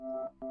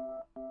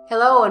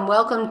Hello and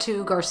welcome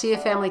to Garcia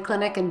Family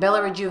Clinic and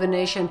Bella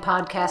Rejuvenation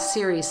podcast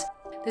series.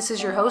 This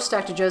is your host,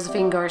 Dr.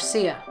 Josephine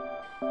Garcia.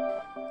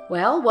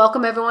 Well,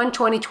 welcome everyone,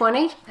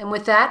 2020. And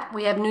with that,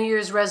 we have New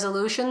Year's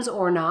resolutions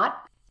or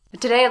not.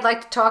 But today I'd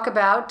like to talk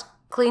about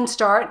Clean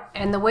Start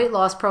and the weight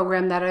loss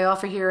program that I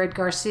offer here at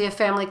Garcia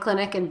Family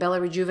Clinic and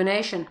Bella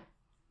Rejuvenation.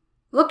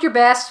 Look your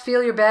best,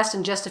 feel your best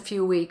in just a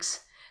few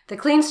weeks. The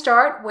Clean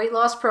Start weight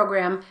loss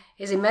program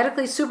is a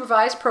medically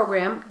supervised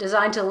program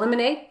designed to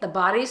eliminate the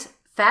body's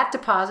fat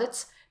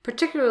deposits,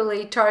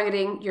 particularly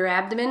targeting your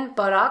abdomen,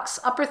 buttocks,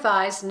 upper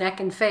thighs, neck,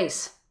 and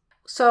face.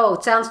 So,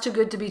 it sounds too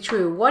good to be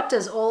true. What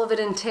does all of it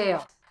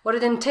entail? What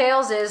it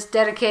entails is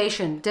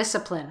dedication,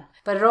 discipline,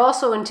 but it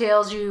also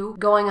entails you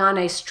going on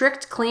a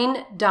strict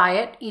clean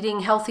diet,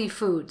 eating healthy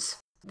foods.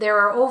 There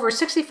are over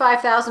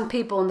 65,000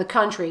 people in the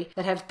country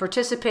that have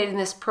participated in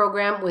this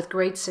program with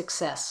great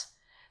success.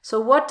 So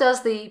what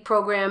does the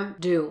program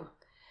do?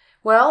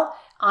 Well,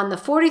 on the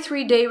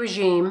 43-day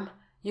regime,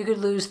 you could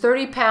lose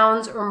 30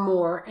 pounds or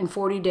more in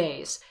 40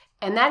 days,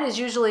 and that is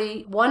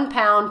usually 1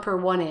 pound per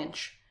 1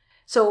 inch.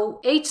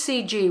 So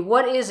HCG,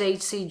 what is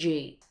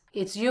HCG?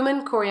 It's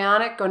human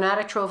chorionic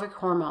gonadotrophic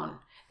hormone.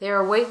 They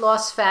are weight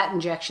loss fat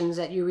injections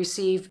that you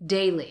receive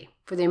daily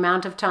for the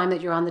amount of time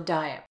that you're on the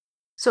diet.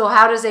 So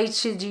how does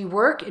HCG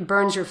work? It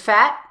burns your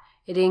fat,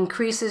 it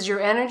increases your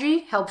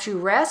energy, helps you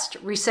rest,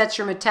 resets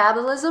your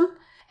metabolism,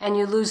 and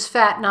you lose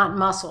fat, not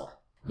muscle.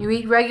 You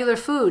eat regular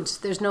foods.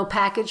 There's no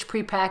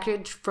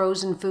prepackaged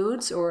frozen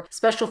foods or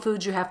special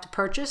foods you have to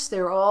purchase.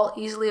 They're all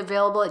easily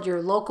available at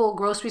your local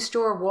grocery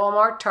store,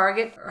 Walmart,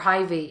 Target, or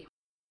Hy-Vee.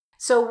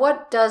 So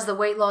what does the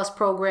weight loss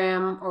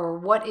program, or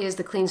what is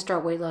the Clean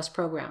Start weight loss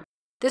program?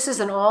 This is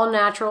an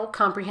all-natural,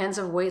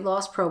 comprehensive weight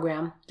loss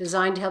program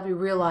designed to help you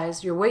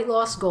realize your weight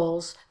loss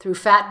goals through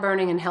fat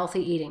burning and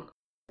healthy eating.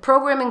 The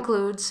program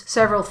includes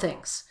several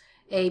things.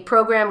 A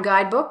program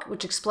guidebook,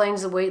 which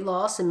explains the weight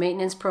loss and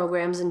maintenance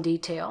programs in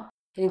detail.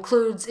 It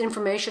includes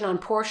information on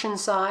portion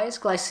size,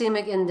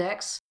 glycemic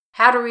index,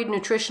 how to read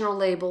nutritional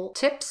label,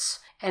 tips,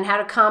 and how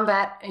to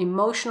combat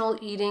emotional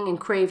eating and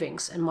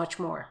cravings, and much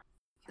more.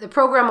 The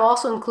program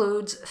also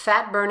includes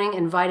fat burning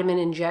and vitamin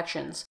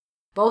injections.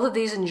 Both of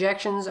these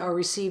injections are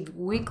received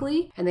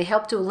weekly, and they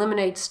help to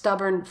eliminate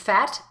stubborn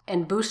fat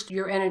and boost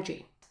your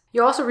energy.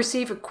 You also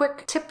receive a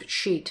quick tip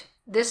sheet.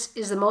 This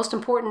is the most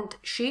important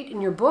sheet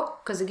in your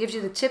book because it gives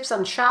you the tips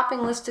on shopping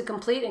lists to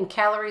complete and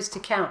calories to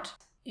count.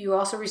 You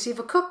also receive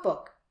a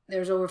cookbook.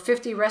 There's over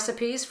 50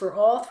 recipes for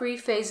all 3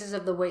 phases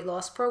of the weight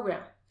loss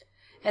program.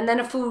 And then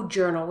a food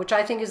journal, which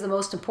I think is the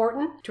most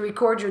important, to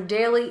record your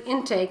daily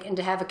intake and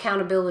to have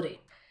accountability.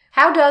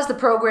 How does the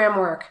program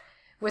work?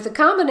 With a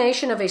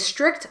combination of a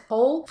strict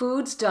whole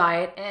foods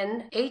diet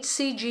and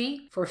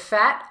HCG for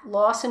fat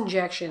loss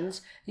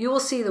injections, you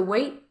will see the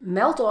weight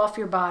melt off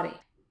your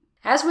body.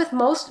 As with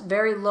most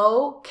very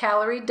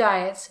low-calorie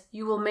diets,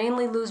 you will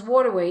mainly lose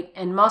water weight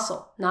and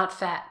muscle, not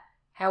fat.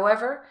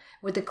 However,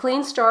 with the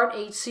Clean Start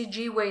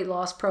HCG weight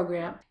loss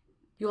program,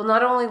 you will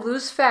not only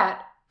lose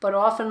fat, but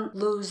often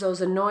lose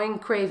those annoying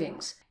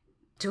cravings.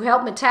 To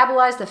help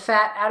metabolize the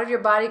fat out of your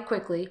body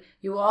quickly,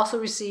 you will also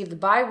receive the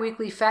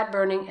bi-weekly fat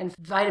burning and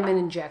vitamin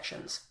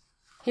injections.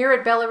 Here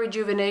at Bella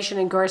Rejuvenation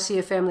and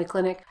Garcia Family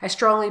Clinic, I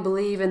strongly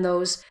believe in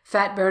those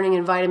fat burning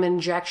and vitamin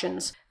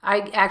injections.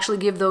 I actually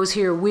give those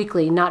here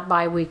weekly, not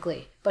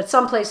bi-weekly, but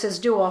some places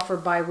do offer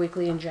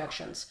bi-weekly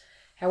injections.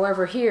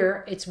 However,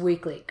 here it's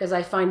weekly because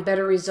I find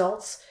better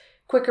results,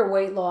 quicker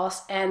weight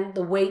loss, and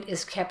the weight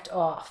is kept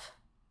off.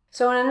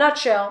 So in a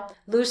nutshell,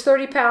 lose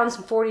 30 pounds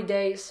in 40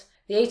 days,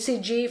 the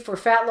HCG for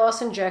fat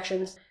loss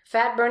injections,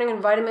 fat burning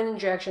and vitamin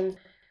injections,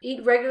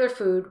 eat regular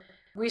food,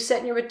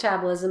 reset your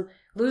metabolism,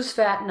 lose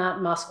fat, not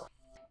muscle.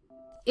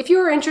 If you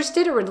are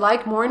interested or would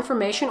like more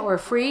information or a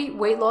free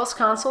weight loss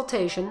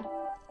consultation,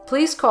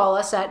 please call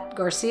us at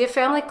Garcia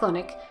Family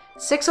Clinic,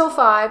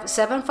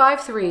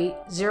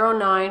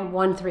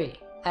 605-753-0913.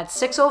 That's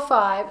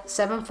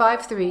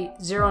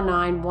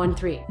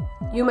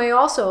 605-753-0913. You may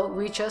also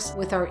reach us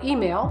with our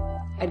email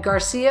at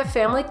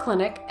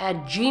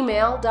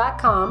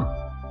garciafamilyclinic@gmail.com.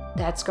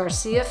 That's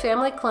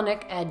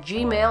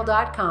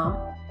garciafamilyclinic@gmail.com.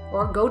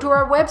 Or go to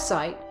our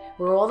website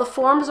where all the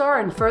forms are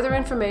and further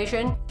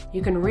information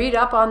you can read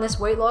up on this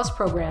weight loss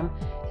program,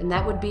 and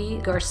that would be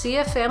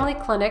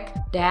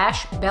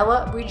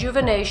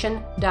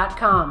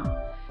garciafamilyclinic-bellarejuvenation.com.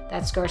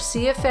 That's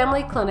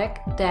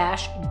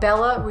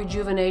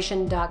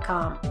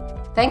garciafamilyclinic-bellarejuvenation.com.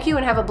 Thank you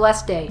and have a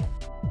blessed day.